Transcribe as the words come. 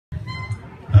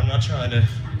not trying to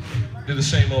do the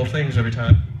same old things every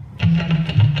time.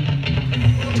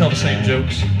 Tell the same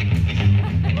jokes.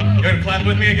 You gonna clap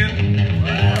with me again?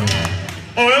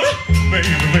 Oh, well, baby,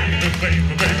 baby,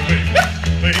 baby, baby, baby,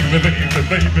 baby, baby,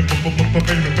 baby, baby,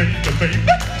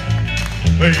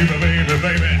 baby, baby,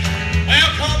 baby.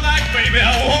 Well, come back, baby,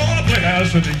 I wanna play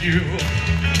house with you.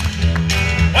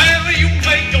 Well, you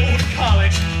may go to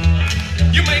college,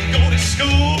 you may go to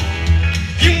school,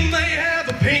 you may have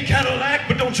a pink Cadillac,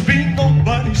 but don't you be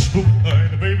nobody's fool. Hey,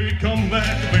 baby, come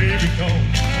back, baby,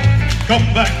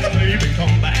 come back, baby,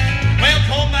 come back. Well,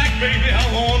 come back, baby, I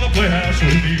wanna play house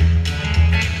with you.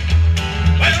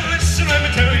 Well, listen, let me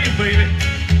tell you, baby,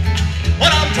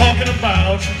 what I'm talking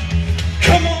about.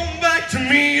 Come on back to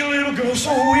me, little girl,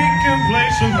 so we can play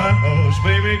some house.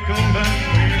 Baby, come back,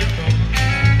 baby,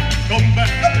 come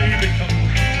back, baby,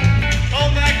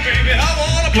 come back, baby, I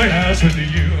wanna play house with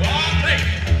you. Oh, baby.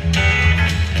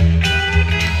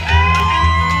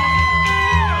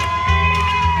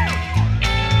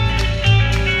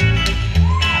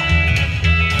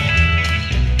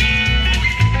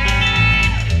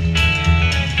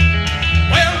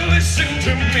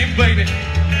 Baby,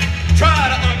 try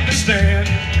to understand.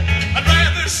 I'd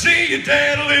rather see you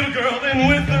dead, little girl, than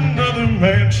with another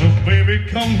man. So baby,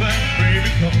 come back, baby,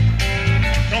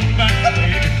 come back,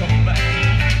 baby, come back.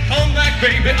 Come back,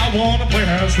 baby, I wanna play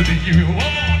house with you. Oh.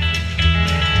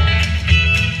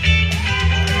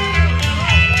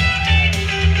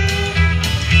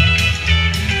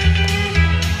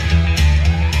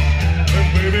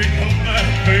 Baby, come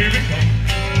back, baby,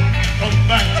 come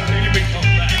back, baby, come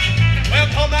back. Well,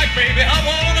 come back, baby, I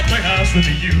wanna play house with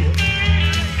you.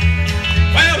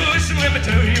 Well, listen, let me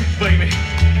tell you, baby,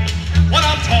 what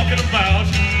I'm talking about.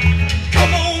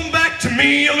 Come on back to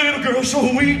me, a little girl,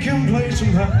 so we can play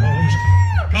some house.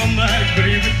 Come back,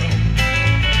 baby,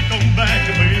 come back,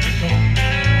 baby,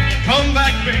 come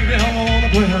back, baby, I wanna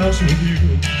play house with you.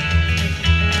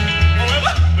 Oh,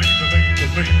 well, baby, baby,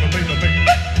 baby, baby, baby,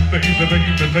 baby, baby,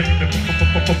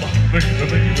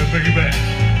 baby, baby,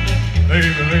 baby. Baby,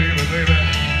 baby, baby.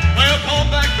 Well, come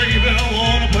back, baby, I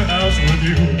wanna play house with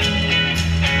you.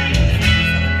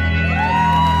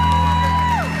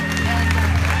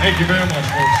 Thank you very much,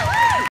 folks.